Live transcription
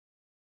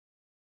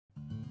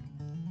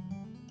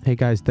Hey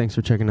guys, thanks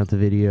for checking out the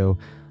video.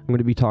 I'm going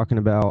to be talking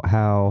about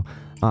how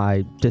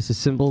I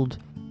disassembled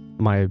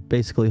my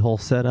basically whole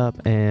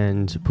setup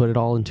and put it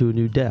all into a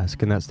new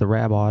desk, and that's the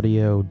RAB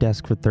Audio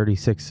Desk for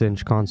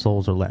 36-inch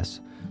consoles or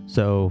less.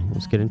 So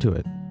let's get into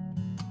it.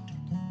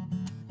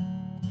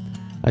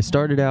 I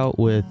started out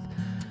with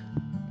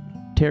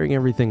tearing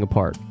everything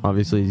apart.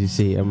 Obviously, as you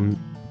see,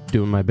 I'm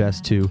doing my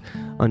best to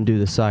undo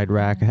the side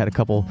rack. I had a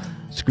couple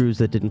screws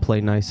that didn't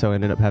play nice, so I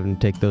ended up having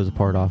to take those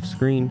apart off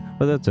screen,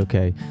 but that's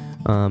okay.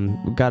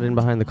 Got in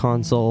behind the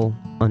console,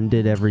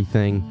 undid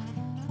everything,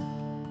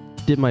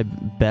 did my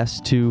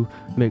best to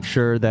make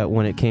sure that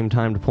when it came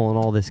time to pulling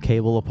all this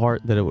cable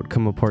apart that it would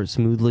come apart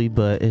smoothly,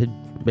 but it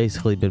had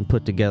basically been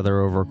put together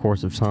over a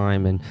course of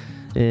time,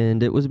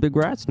 and it was a big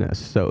rat's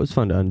nest, so it was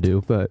fun to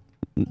undo, but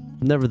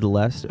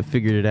nevertheless, I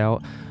figured it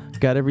out.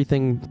 Got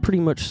everything pretty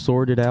much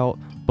sorted out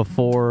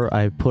before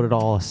I put it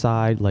all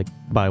aside, like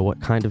by what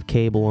kind of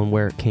cable and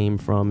where it came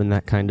from and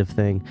that kind of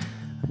thing.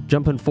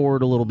 Jumping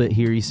forward a little bit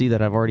here, you see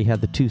that I've already had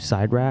the two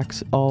side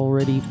racks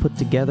already put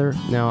together.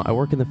 Now, I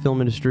work in the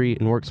film industry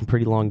and work some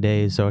pretty long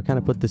days, so I kind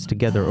of put this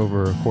together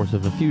over a course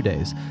of a few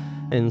days.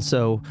 And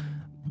so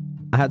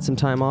I had some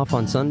time off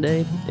on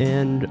Sunday,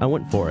 and I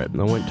went for it.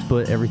 I went to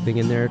put everything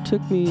in there. It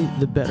took me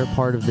the better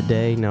part of the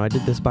day. Now, I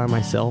did this by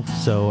myself,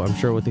 so I'm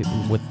sure with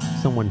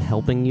someone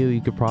helping you,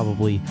 you could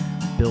probably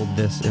build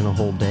this in a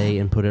whole day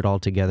and put it all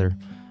together.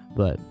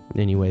 But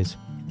anyways,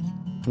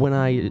 when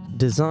I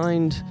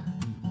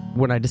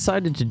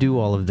decided to do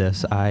all of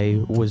this,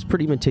 I was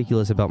pretty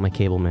meticulous about my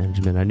cable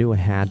management. I knew I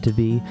had to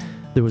be.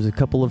 There was a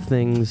couple of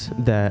things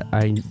that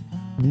I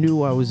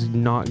knew I was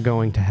not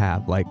going to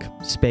have, like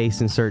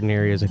space in certain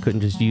areas. I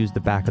couldn't just use the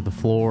back of the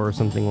floor or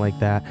something like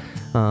that.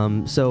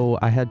 So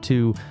I had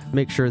to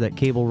make sure that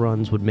cable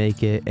runs would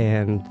make it,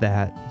 and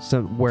that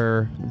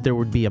where there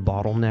would be a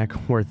bottleneck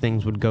where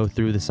things would go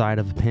through the side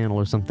of a panel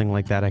or something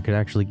like that, I could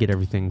actually get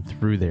everything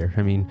through there.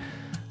 I mean,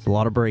 it's a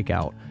lot of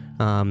breakout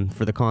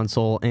for the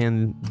console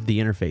and the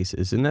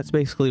interfaces, and that's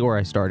basically where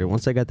I started.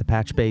 Once I got the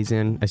patch bays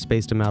in, I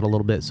spaced them out a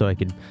little bit so I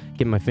could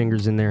get my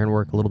fingers in there and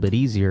work a little bit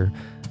easier.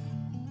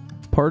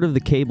 Part of the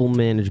cable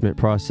management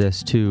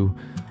process too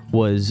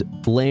was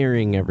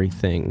layering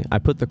everything. I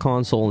put the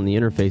console and the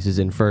interfaces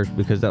in first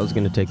because that was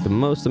going to take the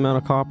most amount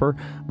of copper,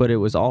 but it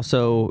was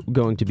also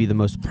going to be the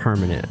most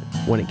permanent.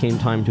 When it came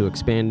time to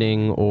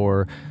expanding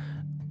or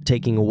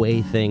taking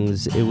away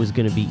things, it was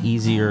going to be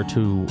easier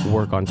to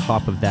work on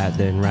top of that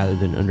rather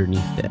than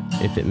underneath it,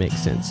 if it makes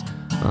sense.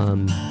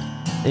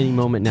 Any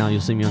moment now, you'll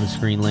see me on the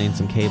screen laying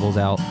some cables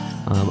out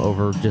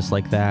over just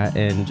like that,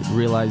 and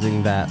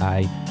realizing that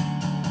I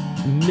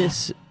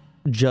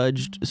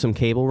misjudged some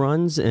cable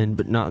runs,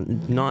 but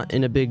not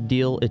in a big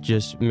deal. It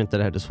just meant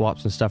that I had to swap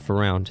some stuff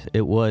around.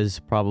 It was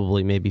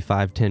probably maybe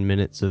 5-10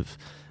 minutes of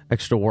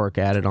extra work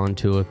added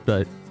onto it,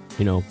 but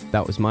you know,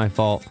 that was my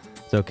fault.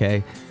 It's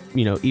okay.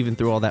 You know, even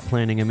through all that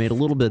planning, I made a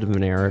little bit of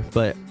an error,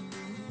 but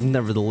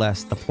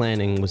nevertheless, the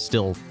planning was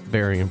still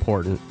very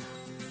important.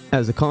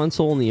 As the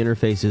console and the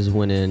interfaces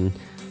went in,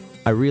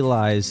 I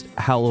realized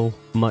how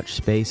much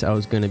space I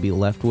was going to be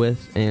left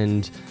with,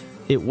 and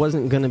it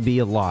wasn't going to be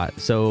a lot.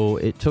 So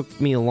it took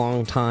me a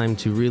long time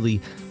to really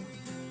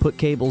put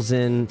cables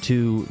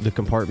into the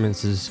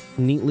compartments as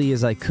neatly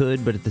as I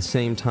could, but at the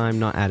same time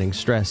not adding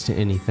stress to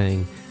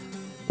anything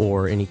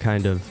or any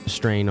kind of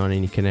strain on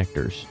any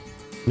connectors.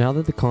 Now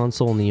that the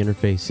console and the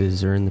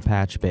interfaces are in the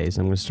patch bays,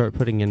 I'm going to start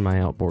putting in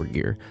my outboard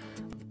gear.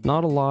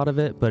 Not a lot of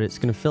it, but it's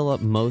going to fill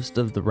up most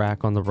of the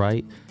rack on the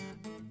right.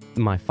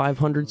 My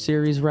 500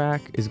 series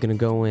rack is going to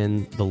go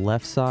in the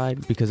left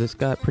side because it's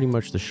got pretty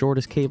much the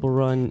shortest cable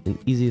run and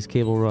easiest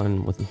cable run.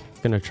 I'm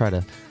going to try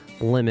to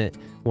limit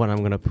what I'm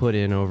going to put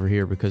in over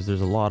here because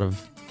there's a lot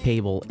of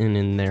cable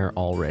in there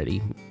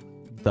already,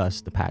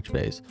 thus the patch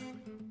bays.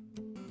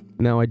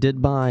 Now, I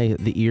did buy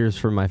the ears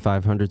for my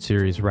 500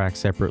 series rack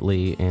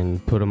separately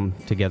and put them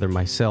together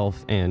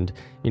myself, and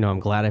you know, I'm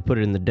glad I put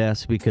it in the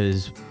desk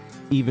because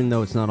even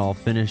though it's not all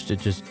finished,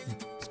 it's just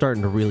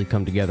starting to really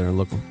come together and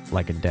look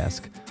like a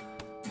desk.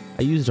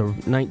 I used a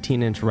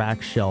 19-inch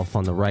rack shelf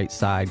on the right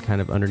side, kind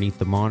of underneath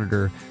the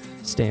monitor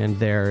stand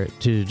there,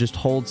 to just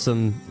hold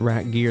some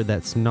rack gear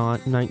that's not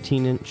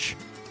 19-inch,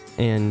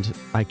 and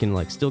I can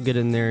like still get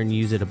in there and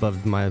use it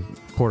above my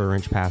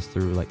 1/4-inch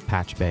pass-through like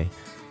patch bay.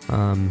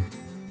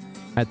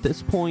 At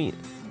this point,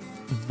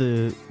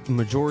 the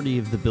majority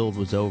of the build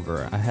was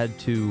over. I had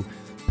to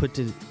put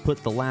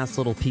the last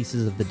little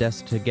pieces of the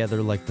desk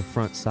together, like the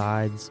front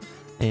sides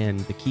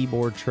and the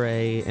keyboard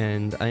tray,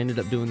 and I ended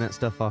up doing that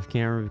stuff off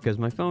camera because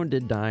my phone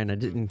did die and I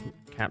didn't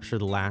capture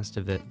the last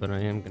of it, but I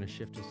am going to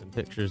shift to some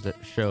pictures that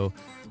show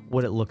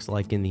what it looks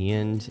like in the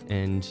end,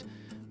 and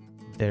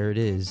there it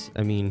is.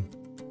 I mean,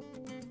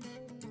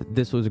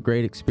 this was a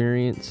great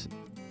experience.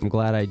 I'm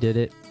glad I did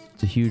it.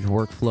 It's a huge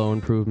workflow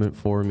improvement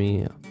for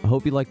me. I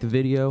hope you liked the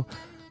video.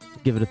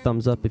 Give it a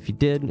thumbs up if you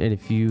did, and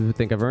if you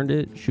think I've earned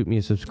it, shoot me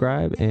a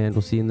subscribe, and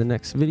we'll see you in the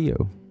next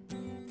video.